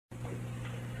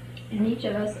And each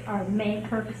of us, our main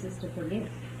purpose is to forgive.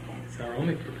 It's our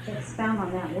only purpose. Expound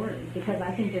on that word, because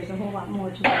I think there's a whole lot more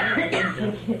to the word than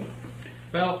forgive.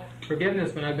 Well,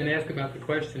 forgiveness, when I've been asked about the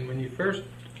question, a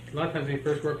lot of times when you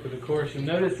first work with the Course, you'll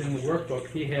notice in the workbook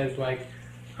he has like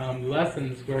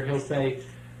lessons where he'll say,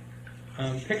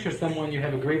 picture someone you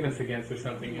have a grievance against or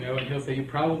something, and he'll say, you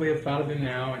probably have thought of him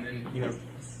now, and then,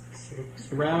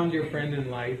 surround your friend in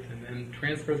light, and then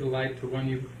transfer the light to one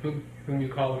whom you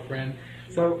call a friend.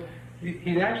 So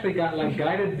he's actually got like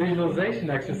guided visualization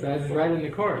exercises right in the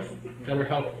Course that are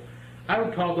helpful. I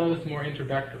would call those more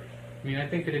introductory. I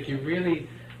think that if you really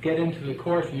get into the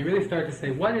Course and you really start to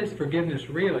say, what is forgiveness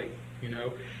really?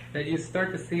 That you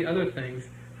start to see other things.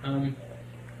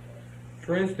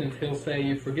 For instance, he'll say,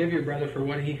 you forgive your brother for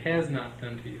what he has not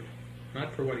done to you,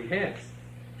 not for what he has.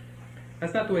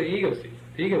 That's not the way the ego sees it.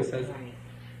 The ego says,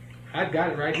 I've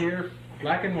got it right here,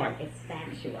 black and white. It's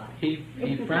factual. He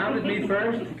frowned at me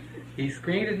first, he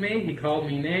screamed at me, he called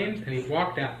me names, and he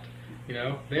walked out.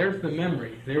 There's the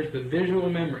memory, there's the visual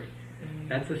memory.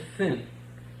 That's a sin.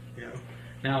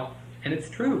 Now, and it's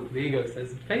true, the ego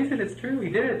says, face it, it's true, he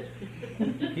did it.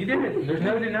 He did it. There's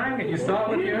no denying it. You saw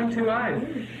it with your own 2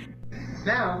 eyes.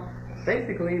 Now,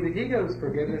 basically, the ego's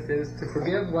forgiveness is to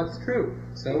forgive what's true.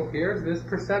 So here's this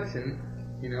perception,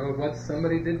 of what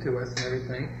somebody did to us and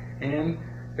everything, and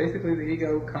basically the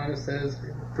ego kind of says,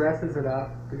 dresses it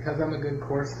up, because I'm a good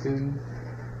Course student,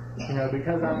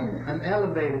 because I'm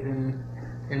elevated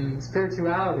in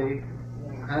spirituality,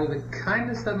 out of the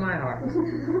kindness of my heart,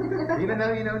 even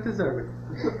though you don't deserve it,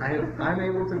 I'm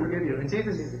able to forgive you. And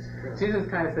Jesus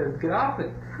kind of says, get off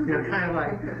it. Kind of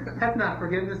like, that's not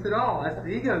forgiveness at all. That's the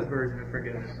ego's version of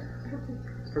forgiveness.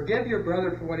 Forgive your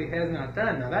brother for what he has not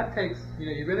done. Now that takes,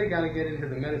 you really got to get into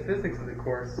the metaphysics of the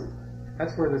Course.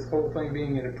 That's where this whole thing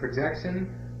being in a projection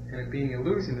and it being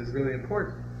illusion is really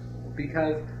important.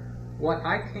 Because what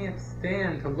I can't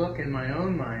stand to look in my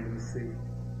own mind and see,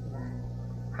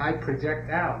 I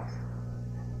project out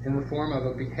in the form of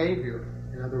a behavior.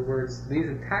 In other words, these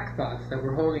attack thoughts that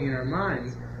we're holding in our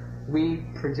minds, we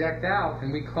project out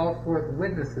and we call forth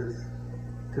witnesses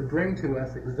to bring to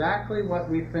us exactly what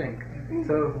we think.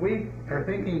 So if we are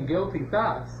thinking guilty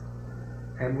thoughts,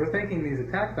 and we're thinking these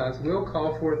attack thoughts, we'll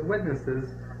call forth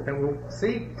witnesses that will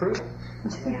see proof.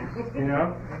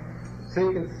 So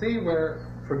you can see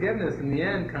where forgiveness in the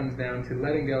end comes down to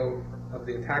letting go of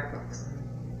the attack thoughts.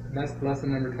 And that's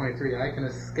lesson number 23. I can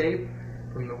escape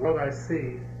from the world I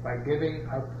see by giving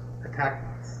up attack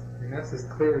thoughts. And that's as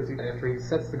clear as you can. After he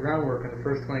sets the groundwork in the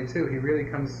first 22, he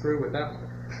really comes through with that one.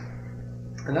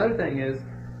 Another thing is,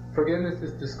 forgiveness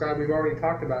is described, we've already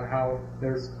talked about how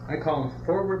I call them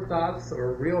forward thoughts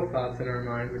or real thoughts in our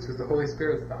mind, which is the Holy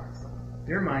Spirit's thoughts.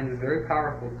 Your mind is very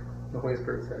powerful, the Holy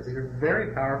Spirit says. You're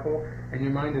very powerful, and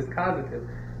your mind is causative.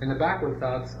 And the backward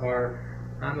thoughts are,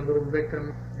 I'm a little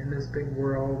victim in this big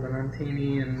world, and I'm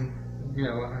teeny, and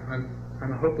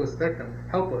I'm a hopeless victim,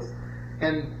 helpless.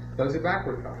 And those are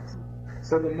backward thoughts.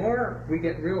 So the more we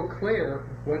get real clear,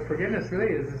 what forgiveness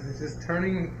really is just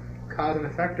turning cause and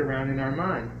effect around in our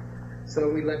mind. So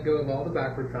we let go of all the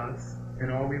backward thoughts,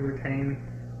 and all we retain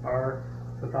are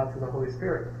the thoughts of the Holy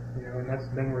Spirit, and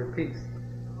then we're at peace.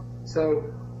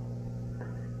 So,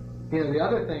 the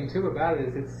other thing too about it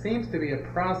is it seems to be a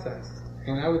process,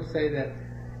 and I would say that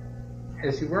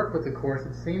as you work with the Course,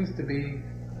 it seems to be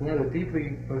one of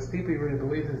the most deeply rooted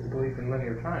beliefs is the belief in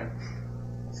linear time.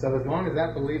 So as long as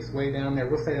that belief's way down there,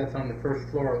 we'll say that's on the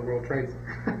first floor of the World Trade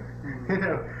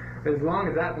Center. As long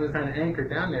as that was kind of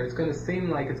anchored down there, it's going to seem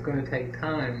like it's going to take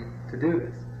time to do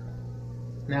this.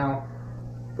 Now,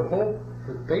 the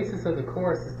basis of the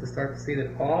Course is to start to see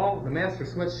that the Master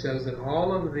Switch shows that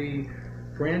all of the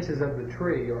branches of the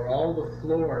tree, or all the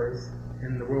floors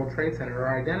in the World Trade Center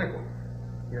are identical.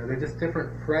 They're just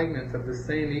different fragments of the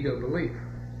same ego belief.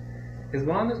 As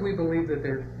long as we believe that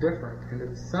they're different, and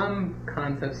that some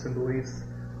concepts and beliefs,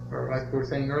 or like we were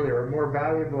saying earlier, are more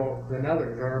valuable than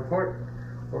others, are important,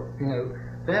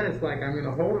 then it's like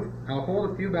I'll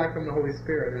hold a few back from the Holy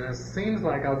Spirit, and it seems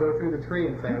like I'll go through the tree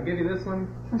and say, I'll give you this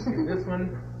one, this one, this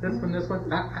one, this one,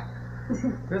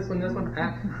 this one, this one,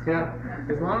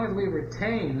 As long as we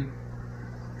retain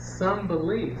some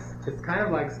beliefs, it's kind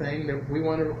of like saying that we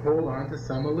want to hold on to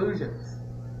some illusions.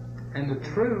 And the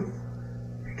truth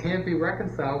can't be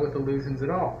reconciled with illusions at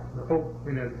all. The whole,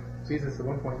 Jesus at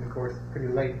one point in the Course, pretty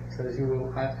late, says you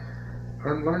will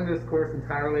learn this Course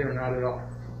entirely or not at all.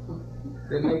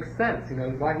 It makes sense,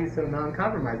 why he's so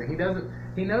non-compromising.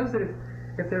 He knows that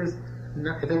if there's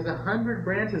 100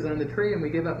 branches on the tree and we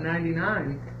give up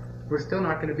 99, we're still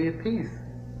not going to be at peace,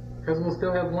 because we'll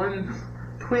still have one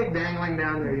twig dangling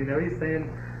down there. He's saying,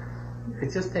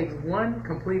 It just takes one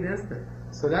complete instant.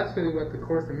 So that's really what the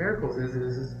Course in Miracles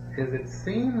is it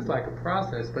seems like a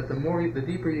process, but the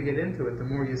deeper you get into it, the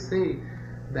more you see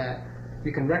that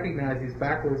you can recognize these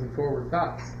backwards and forward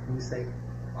thoughts. And you say,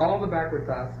 all the backward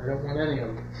thoughts, I don't want any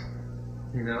of them.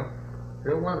 You know? I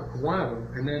don't want one of them.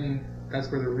 And then that's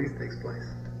where the release takes place.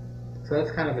 So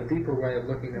that's kind of a deeper way of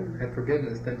looking at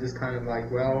forgiveness than just kind of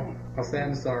like, well, I'll say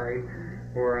I'm sorry,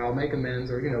 or I'll make amends,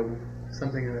 or, you know,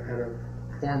 something at a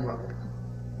form level.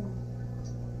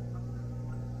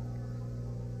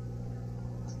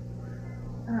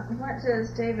 What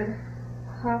does David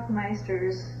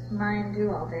Hoffmeister's mind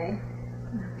do all day?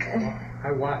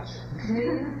 I watch. Do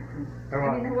you?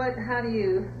 I mean, how do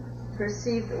you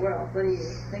perceive the world? What do you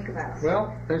think about?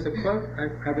 Well, there's a quote.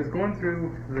 I was going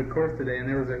through the Course today, and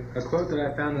there was a quote that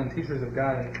I found on Teachers of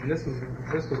God, and this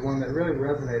was one that really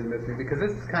resonated with me, because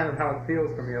this is kind of how it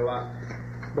feels for me a lot.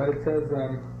 But it says,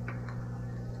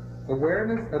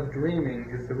 awareness of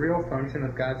dreaming is the real function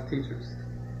of God's teachers.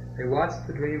 They watch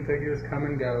the dream figures come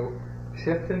and go,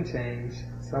 shift and change,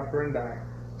 suffer and die.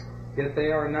 Yet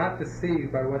they are not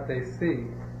deceived by what they see.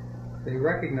 They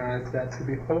recognize that to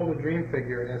behold a dream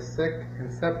figure as sick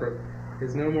and separate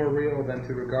is no more real than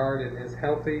to regard it as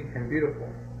healthy and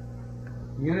beautiful.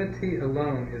 Unity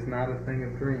alone is not a thing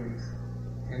of dreams,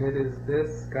 and it is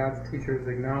this God's teachers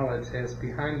acknowledge as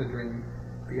behind the dream,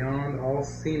 beyond all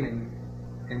seeming,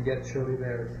 and yet surely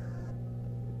theirs.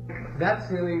 That's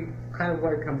really kind of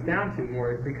what it comes down to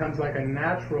more. It becomes like a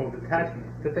natural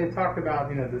detachment. That they talked about,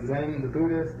 you know, the Zen, the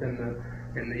Buddhist, and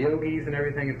the yogis and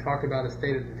everything, and talked about a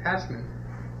state of detachment.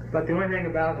 But the only thing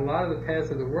about a lot of the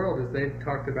paths of the world is they've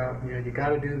talked about, you know, you got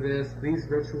to do this, these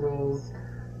rituals,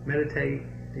 meditate,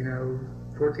 you know,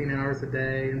 14 hours a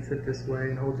day, and sit this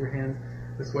way, and hold your hands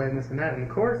this way, and this and that. And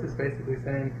the Course is basically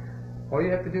saying, all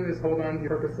you have to do is hold on to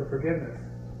your purpose of forgiveness,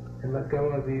 and let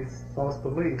go of these false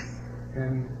beliefs,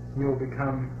 and you'll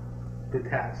become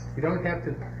detached. You don't have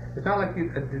to, it's not like you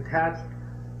detached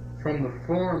from the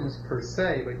forms per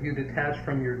se, but you detach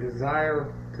from your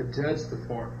desire to judge the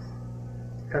forms.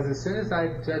 Because as soon as I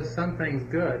judge some things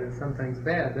good and some things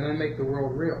bad, then I make the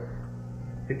world real.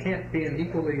 It can't be an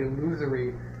equally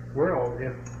illusory world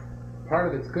if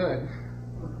part of it's good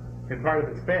and part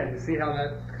of it's bad. You see how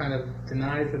that kind of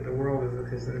denies that the world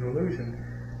is an illusion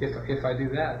if I do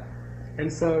that.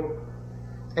 And so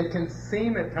it can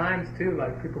seem at times too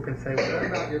like people can say,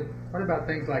 well, what about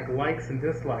things like likes and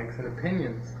dislikes and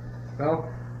opinions?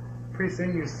 Well, pretty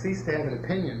soon you cease to have an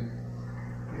opinion.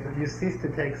 You cease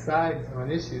to take sides on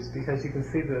issues because you can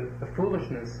see the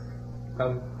foolishness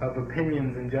of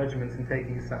opinions and judgments and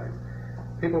taking sides.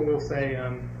 People will say,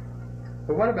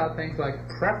 but what about things like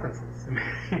preferences? I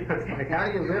mean, it's like, how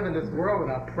do you live in this world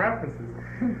without preferences?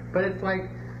 But it's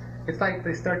like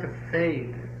they start to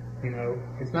fade. You know,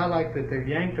 it's not like that they're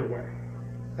yanked away.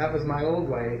 That was my old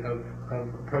way of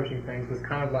approaching things. Was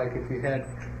kind of like if you had,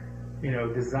 you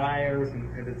know, desires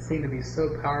and it seemed to be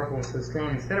so powerful and so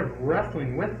strong, instead of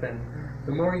wrestling with them,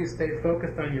 the more you stay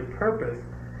focused on your purpose,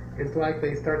 it's like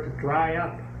they start to dry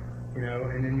up, you know,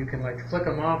 and then you can like flick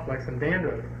them off like some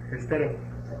dandruff instead of,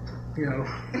 you know,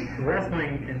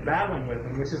 wrestling and battling with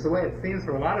them, which is the way it seems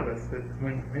for a lot of us. That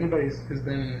when anybody who's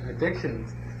been in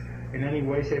addictions in any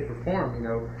way, shape, or form, you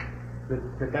know,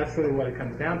 that's really what it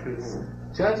comes down to. Is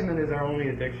judgment is our only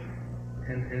addiction.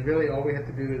 And really all we have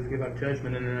to do is give up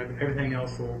judgment, and then everything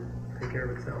else will take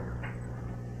care of itself.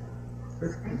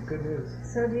 That's good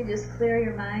news. So do you just clear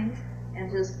your mind and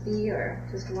just be, or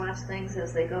just watch things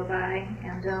as they go by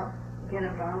and don't get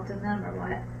involved in them, or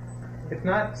what? It's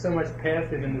not so much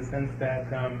passive in the sense that,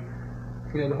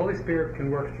 you know, the Holy Spirit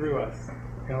can work through us.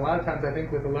 And a lot of times I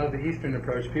think with a lot of the Eastern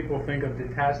approach, people think of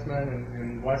detachment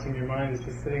and watching your mind as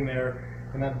just sitting there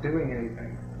and not doing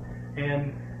anything.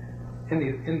 And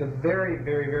in the very,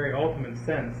 very, very ultimate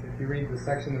sense, if you read the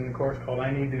section in the Course called I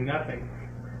Need Do Nothing,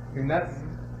 I mean, that's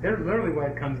literally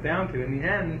what it comes down to. In the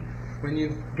end, when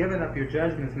you've given up your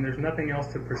judgments and there's nothing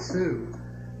else to pursue,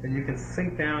 then you can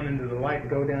sink down into the light,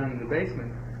 go down in the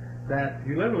basement, that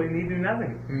you literally need do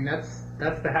nothing. I mean, that's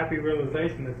the happy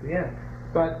realization at the end.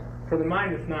 But for the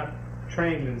mind that's not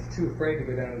trained and is too afraid to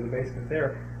go down to the basement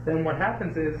there, then what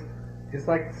happens is, it's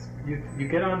like you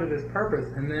get onto this purpose,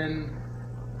 and then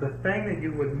the thing that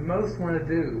you would most want to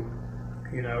do,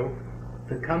 you know,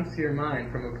 that comes to your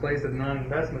mind from a place of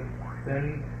non-investment,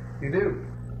 then you do.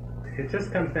 It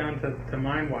just comes down to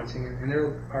mind watching. And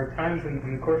there are times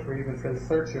in the Course where he even says,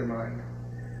 search your mind.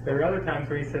 There are other times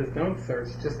where he says, don't search,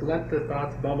 just let the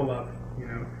thoughts bubble up, you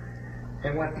know.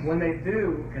 And when they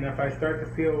do, and if I start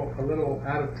to feel a little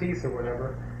out of peace or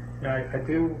whatever, you know, I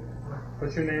do,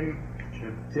 what's your name?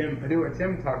 I do what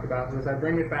Jim talked about, was I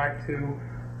bring it back to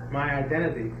my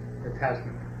identity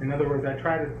attachment. In other words, I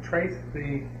try to trace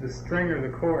the string or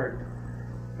the chord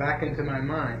back into my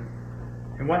mind.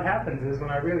 And what happens is when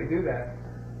I really do that,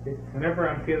 whenever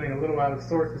I'm feeling a little out of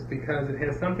sorts, it's because it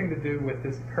has something to do with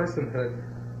this personhood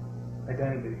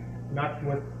identity. Not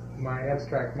with my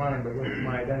abstract mind, but with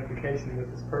my identification with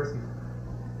this person.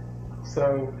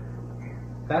 So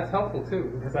that's helpful too,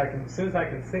 because as soon as I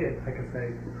can see it, I can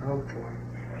say, oh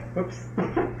boy, oops.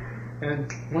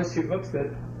 And once you oops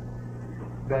it,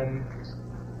 then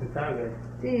it's out of there.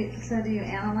 So do you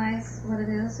analyze what it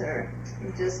is, or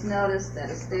you just notice that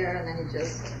it's there and then you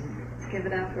just give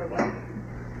it up for a while?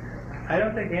 I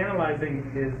don't think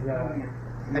analyzing is,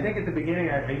 I think at the beginning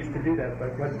I used to do that,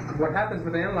 but what happens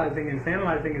with analyzing is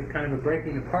kind of a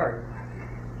breaking apart.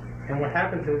 And what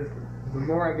happens is, the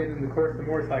more I get in the course, the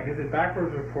more it's like, is it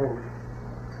backwards or forward?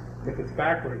 If it's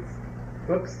backwards,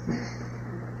 whoops.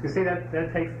 You see, that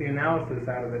takes the analysis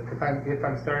out of it. If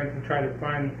I'm starting to try to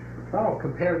find,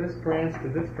 compare this branch to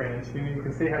this branch, you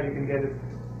can see how you can get it.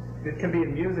 It can be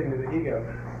amusing to the ego,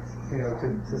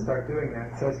 to start doing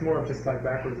that. So it's more of just like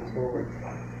backwards and forwards.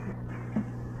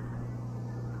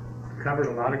 Covered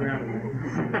a lot of ground in there.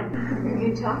 Can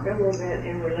you talk a little bit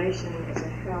in relation to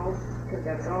health? Because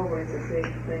that's always a big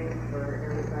thing for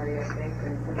everybody, I think,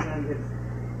 and sometimes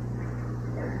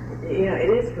it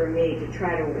is for me to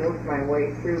try to work my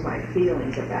way through my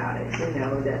feelings about it,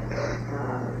 that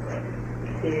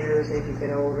fears as you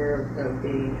get older of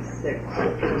being sick,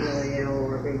 terminally ill,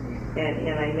 or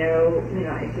and I know,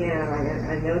 again,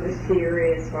 I know the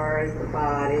theory as far as the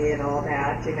body and all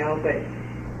that, but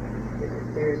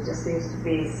there just seems to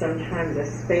be sometimes a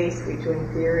space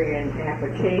between theory and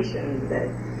application that,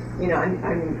 and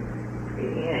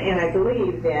I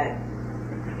believe that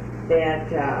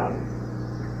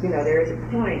there is a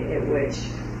point at which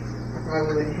I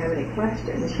probably wouldn't have any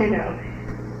questions,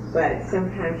 but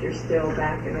sometimes you're still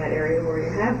back in that area where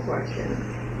you have questions.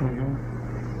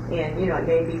 Mm-hmm. And, it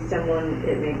may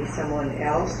be someone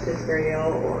else that's very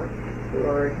ill or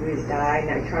who has died,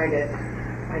 and I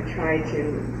try to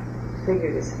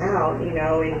figure this out,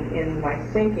 in my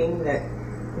thinking that,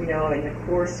 in the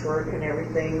coursework and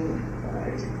everything,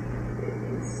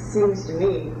 it seems to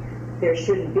me there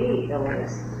shouldn't be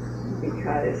illness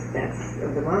because that's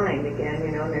of the mind again,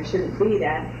 and there shouldn't be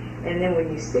that. And then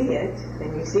when you see it,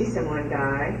 and you see someone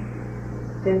die,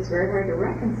 then it's very hard to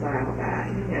reconcile that,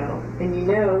 and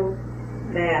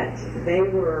that they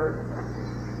were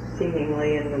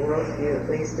seemingly, in the world's view at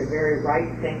least, a very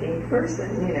right-thinking person,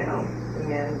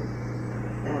 and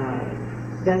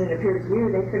doesn't appear to you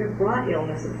they could have brought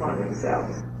illness upon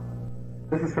themselves.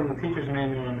 This is from the teacher's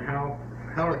manual on how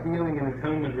are healing and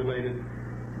atonement related.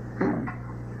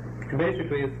 And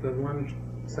basically, it's the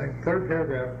third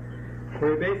paragraph,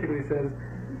 where he basically says,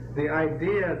 the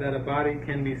idea that a body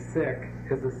can be sick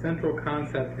is a central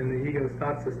concept in the ego's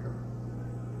thought system.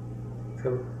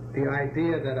 So, the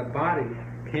idea that a body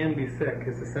can be sick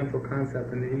is a central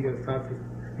concept in the ego's thought system.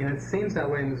 And it seems that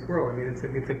way in this world.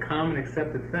 It's a common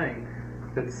accepted thing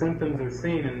that symptoms are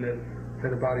seen and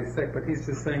that a body's sick. But he's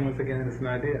just saying, once again, it's an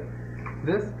idea.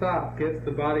 This thought gives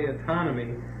the body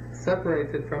autonomy,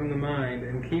 separates it from the mind,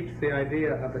 and keeps the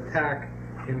idea of attack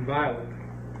inviolate.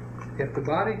 If the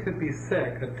body could be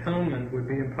sick, atonement would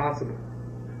be impossible.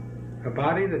 A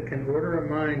body that can order a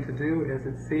mind to do as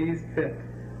it sees fit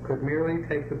could merely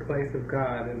take the place of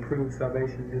God and prove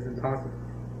salvation is impossible.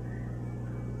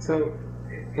 So,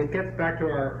 it gets back to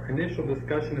our initial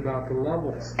discussion about the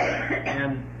levels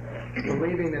and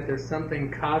believing that there's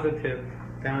something causative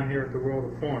down here at the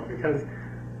world of form. Because,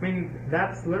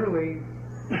 that's literally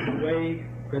the way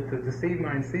that the deceived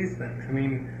mind sees things.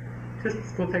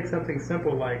 We'll take something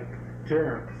simple like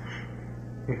germs.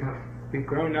 We've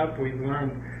grown up, we've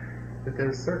learned that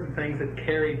there's certain things that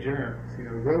carry germs.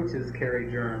 Roaches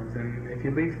carry germs, and if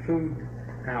you leave food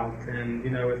out, and,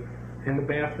 in the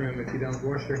bathroom if you don't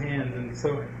wash your hands, and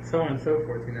so on and so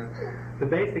forth, The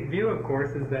basic view, of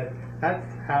course, is that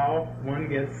that's how one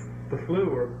gets the flu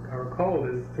or cold,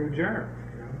 is through germs.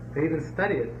 They even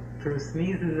study it through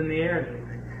sneezes in the air and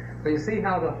everything. But you see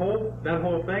how that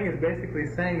whole thing is basically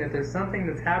saying that there's something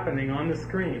that's happening on the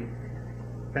screen,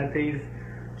 that these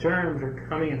germs are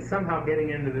coming and somehow getting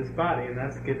into this body, and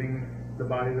that's giving the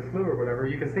body the flu or whatever.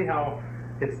 You can see how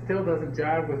it still doesn't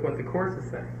jive with what the Course is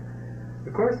saying.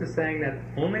 The Course is saying that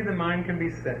only the mind can be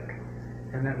sick,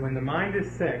 and that when the mind is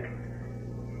sick,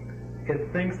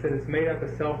 it thinks that it's made up a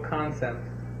self-concept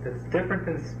that's different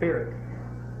than spirit.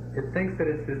 It thinks that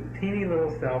it's this teeny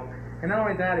little self, and not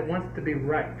only that, it wants to be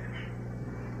right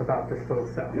about this little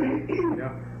self.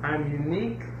 I'm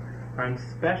unique, I'm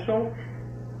special,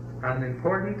 I'm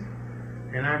important,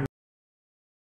 and I'm